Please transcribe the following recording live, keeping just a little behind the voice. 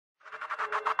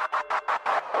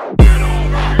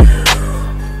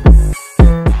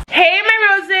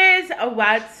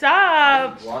What's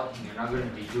up? You're not going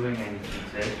to be doing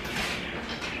anything today.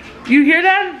 You hear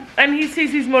that? And he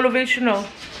says he's motivational.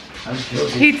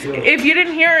 If you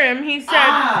didn't hear him, he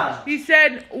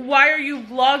said, why are you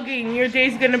vlogging? Your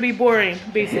day's gonna be boring,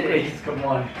 basically. Come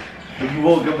on. You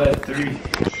woke up at 3.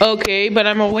 Okay, but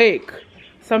I'm awake.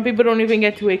 Some people don't even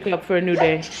get to wake up for a new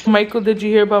day. Michael, did you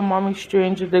hear about mommy's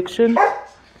strange addiction?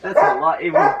 That's a lot.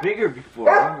 It was bigger before,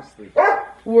 honestly.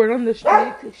 Word on the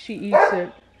street, she eats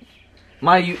it.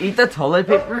 Ma, you eat the toilet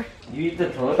paper? You eat the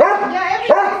toilet? Yeah, every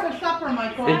day for supper,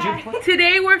 Michael. Did you?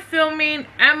 Today we're filming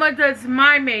Emma Does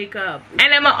My Makeup.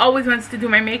 And Emma always wants to do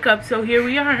my makeup, so here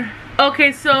we are.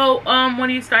 Okay, so what are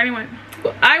you starting with?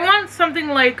 I want something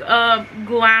like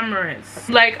glamorous.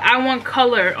 Like I want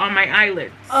color on my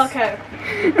eyelids. Okay.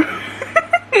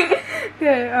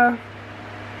 Okay,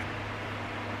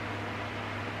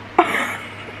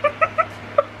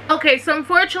 Okay, so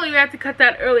unfortunately we had to cut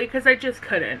that early because I just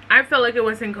couldn't. I felt like it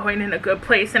wasn't going in a good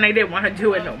place and I didn't want to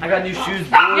do it no more. I got new shoes,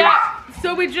 boys. Yeah,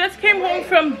 so we just came home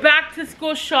from back to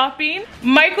school shopping.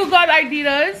 Michael got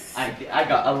Adidas. I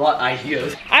got a lot of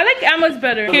ideas. I like Emma's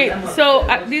better. Okay, so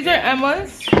these are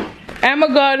Emma's. Emma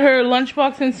got her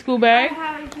lunchbox and school bag.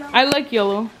 I like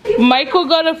yellow. Michael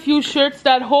got a few shirts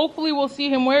that hopefully we'll see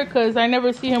him wear because I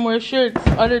never see him wear shirts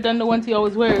other than the ones he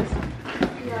always wears.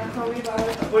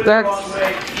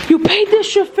 That's, you paid this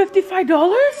shirt $55?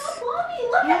 Mommy,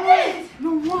 look at this.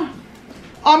 No, what?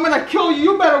 I'm gonna kill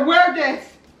you. You better wear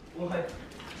this. What?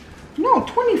 No,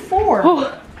 24.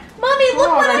 Oh. Mommy, look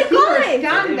what I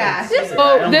got.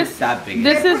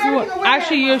 This is what,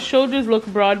 actually your shoulders look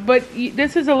broad, but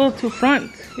this is a little too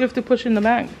front. You have to push in the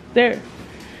back. There.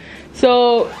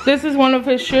 So this is one of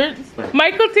his shirts.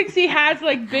 Michael thinks he has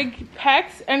like big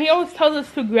pecs and he always tells us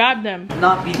to grab them.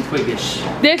 Not be twiggish.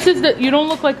 This is the, you don't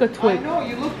look like a twig. I know,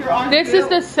 you look your arm. This is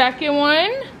the second one.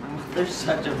 They're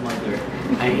such a mother.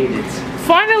 I hate it.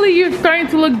 Finally you're starting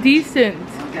to look decent.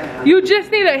 You just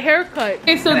need a haircut.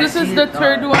 Okay, so this is the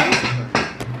third one.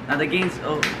 Now the gains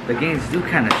do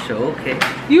kind of show, okay.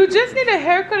 You just need a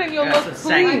haircut and you'll look I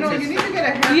clean. know, you need to get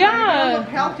a haircut. Yeah. You look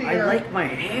healthier. I like my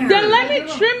hair. Then let me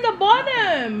trim the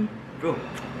bottom. Bro,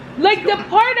 Like the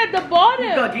part at the who got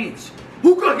bottom. gains?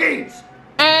 Who got gains?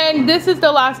 And this is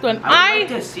the last one. I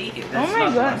would like to see it. Oh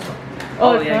my god.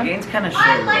 Oh it's yeah, not? gains kind of show.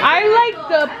 I like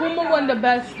the Puma one the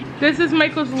best. This is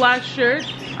Michael's last shirt.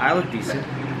 I look decent.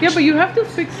 Yeah, but you have to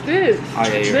fix this. Oh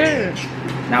yeah, you're there.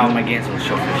 right. Now my gains will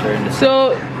show for sure in this.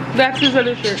 So that's his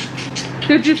other shirt.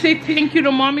 Did you say thank you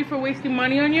to mommy for wasting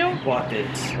money on you? Bought it.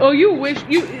 Oh, you wish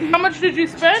you. How much did you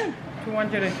spend?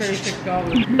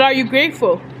 $236. Are you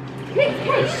grateful?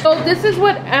 So this is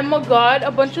what Emma got,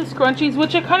 a bunch of scrunchies,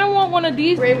 which I kind of want one of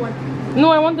these. Gray one.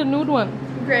 No, I want the nude one.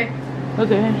 Gray.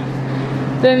 Okay.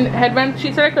 Then headband,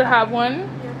 she said I could have one.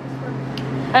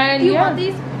 And You yeah. want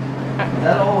these?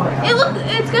 That all I have.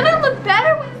 It's gonna look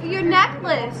better with your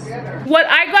necklace. What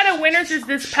I got at Winners is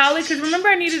this palette, because remember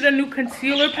I needed a new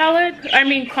concealer palette? I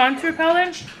mean contour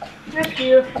palette. Thank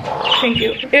you. Thank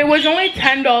you. It was only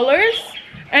 $10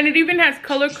 and it even has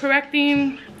color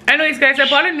correcting. Anyways guys, I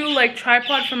bought a new like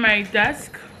tripod for my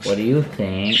desk. What do you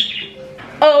think?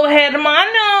 Oh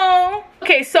hermano.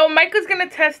 Okay, so Michael's gonna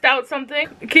test out something.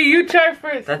 Okay, you try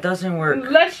first. That doesn't work.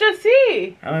 Let's just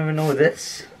see. I don't even know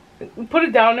this. Put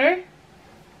it down there.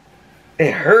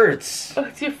 It hurts. Oh,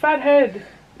 it's your fat head.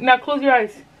 Now close your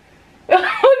eyes. Okay,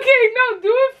 no,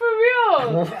 do it for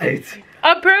real. What?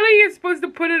 Apparently you're supposed to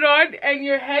put it on and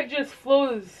your head just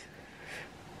flows.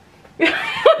 Okay,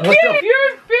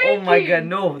 you're faking. Oh my god,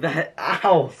 no, that,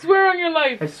 ow. Swear on your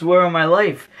life. I swear on my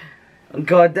life.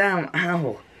 God damn,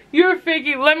 ow. You're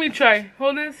faking. Let me try.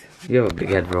 Hold this. You have a big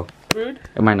head, bro. Rude.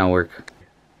 It might not work.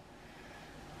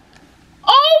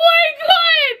 Oh my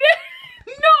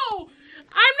god! No!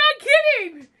 I'm not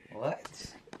kidding!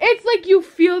 What? It's like you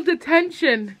feel the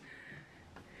tension.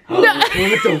 What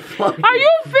the fuck? Are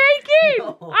you faking?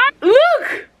 No.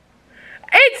 Look!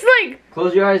 It's like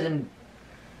Close your eyes and...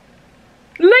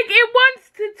 it wants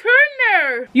to turn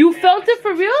there. You felt it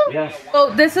for real? Yes.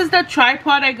 Oh, this is the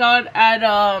tripod I got at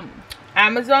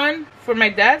Amazon for my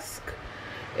desk.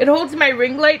 It holds my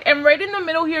ring light and right in the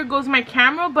middle here goes my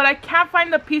camera, but I can't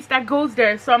find the piece that goes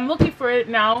there, so I'm looking for it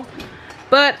now.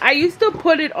 But I used to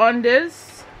put it on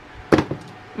this,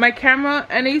 my camera,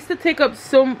 and it used to take up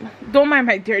so... Don't mind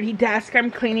my dirty desk, I'm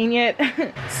cleaning it.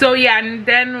 So yeah, and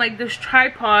then like this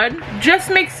tripod just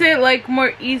makes it like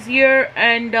more easier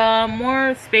and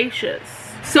more spacious.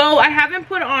 So I haven't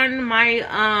put on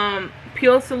my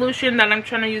peel solution that I'm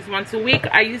trying to use once a week.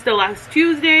 I used it last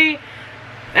Tuesday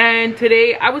and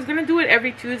today. I was gonna do it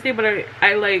every Tuesday, but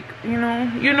I like, you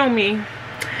know me.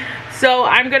 So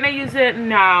I'm gonna use it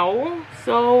now.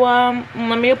 So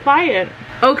let me apply it.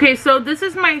 Okay, so this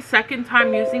is my second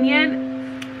time using it,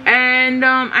 and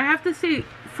I have to say,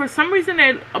 for some reason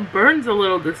it burns a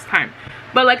little this time,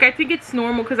 but like I think it's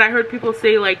normal because I heard people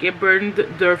say like it burned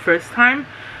their first time,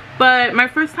 but my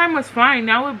first time was fine.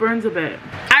 Now it burns a bit.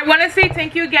 I want to say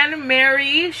thank you again to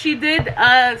Mary. She did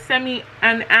send me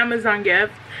an Amazon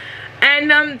gift,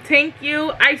 and thank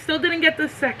you. I still didn't get the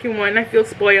second one. I feel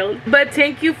spoiled, but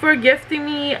thank you for gifting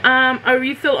me a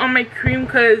refill on my cream,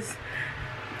 because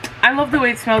I love the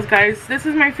way it smells, guys. This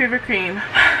is my favorite cream.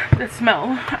 The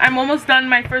smell. I'm almost done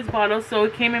my first bottle, so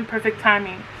it came in perfect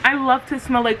timing. I love to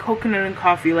smell like coconut and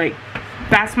coffee. Like,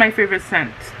 that's my favorite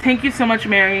scent. Thank you so much,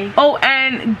 Mary. Oh,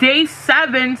 and day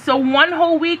 7, so 1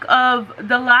 whole week of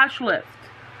the lash lift.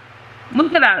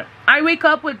 Look at that. I wake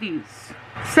up with these.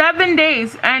 7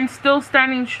 days and still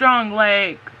standing strong.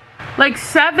 Like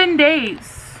 7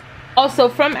 days. Also,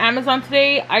 from Amazon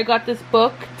today, I got this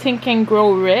book, Think and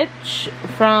Grow Rich,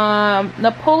 from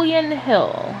Napoleon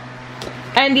Hill.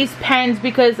 And these pens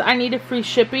because I needed free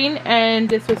shipping, and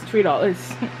this was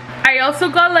 $3. I also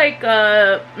got like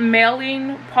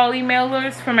mailing poly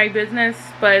mailers for my business,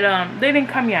 but they didn't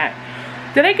come yet.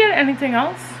 Did I get anything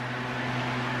else?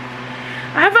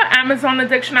 I have an Amazon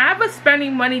addiction. I have a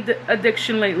spending money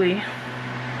addiction lately.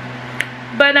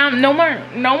 But no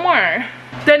more.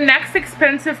 The next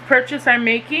expensive purchase I'm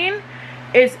making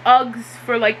is Uggs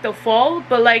for like the fall,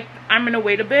 but like I'm gonna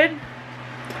wait a bit.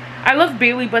 I love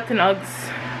Bailey button Uggs.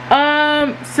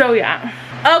 So yeah.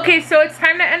 Okay, so it's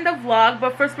time to end the vlog,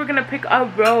 but first we're gonna pick a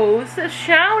rose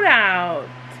shout out.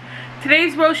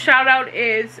 Today's rose shout out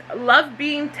is Love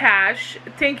Being Tash.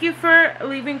 Thank you for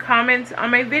leaving comments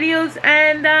on my videos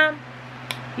and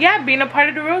yeah, being a part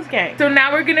of the Rose Gang. So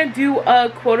now we're gonna do a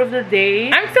quote of the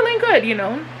day. I'm feeling good, you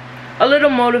know. A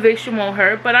little motivation won't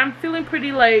hurt, but I'm feeling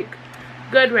pretty like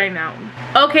good right now.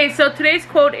 Okay, so today's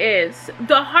quote is,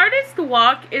 the hardest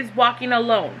walk is walking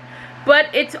alone, but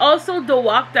it's also the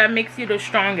walk that makes you the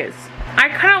strongest. I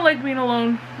kind of like being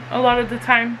alone a lot of the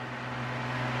time.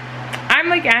 I'm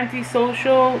like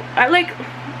antisocial. I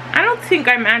don't think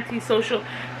I'm antisocial.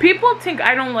 People think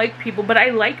I don't like people, but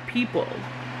I like people.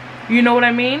 You know what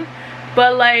I mean?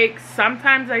 But like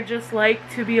sometimes I just like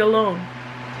to be alone.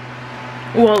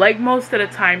 Well, like most of the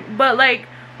time. But like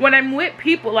when I'm with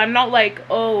people, I'm not like,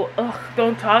 oh, ugh,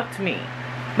 don't talk to me.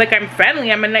 Like I'm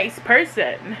friendly, I'm a nice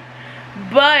person.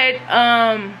 But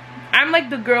I'm like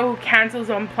the girl who cancels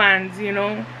on plans, you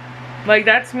know? Like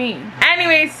that's me.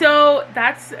 Anyway, so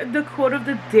that's the quote of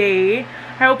the day.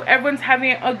 I hope everyone's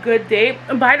having a good day.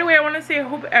 And by the way, I want to say I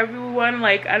hope everyone,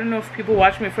 like, I don't know if people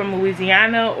watch me from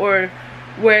Louisiana or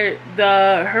where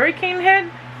the hurricane hit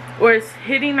or is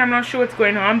hitting. I'm not sure what's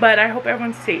going on, but I hope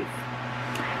everyone's safe.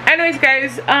 Anyways,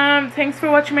 guys, thanks for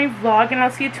watching my vlog, and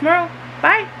I'll see you tomorrow.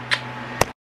 Bye.